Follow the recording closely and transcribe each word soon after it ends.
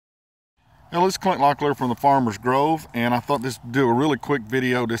Hello, this is Clint Locklear from the Farmer's Grove, and I thought this would do a really quick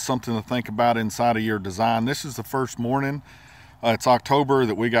video, just something to think about inside of your design. This is the first morning. It's October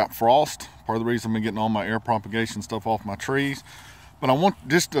that we got frost. Part of the reason I've been getting all my air propagation stuff off my trees. But I want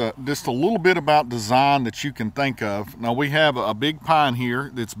just a little bit about design that you can think of. Now we have a big pine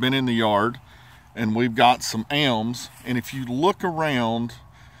here that's been in the yard, and we've got some elms. And if you look around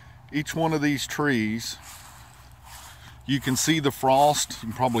each one of these trees, you can see the frost. You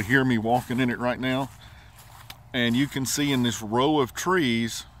can probably hear me walking in it right now. And you can see in this row of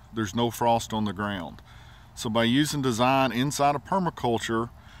trees, there's no frost on the ground. So by using design inside of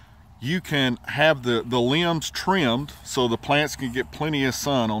permaculture, you can have the limbs trimmed so the plants can get plenty of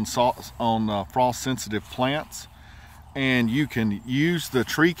sun on frost sensitive plants. And you can use the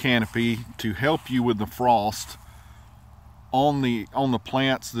tree canopy to help you with the frost on the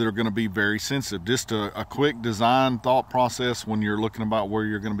plants that are going to be very sensitive. Just a quick design thought process when you're looking about where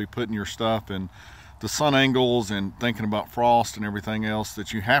you're going to be putting your stuff and the sun angles and thinking about frost and everything else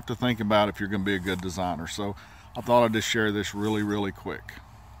that you have to think about if you're going to be a good designer. So I thought I'd just share this really quick.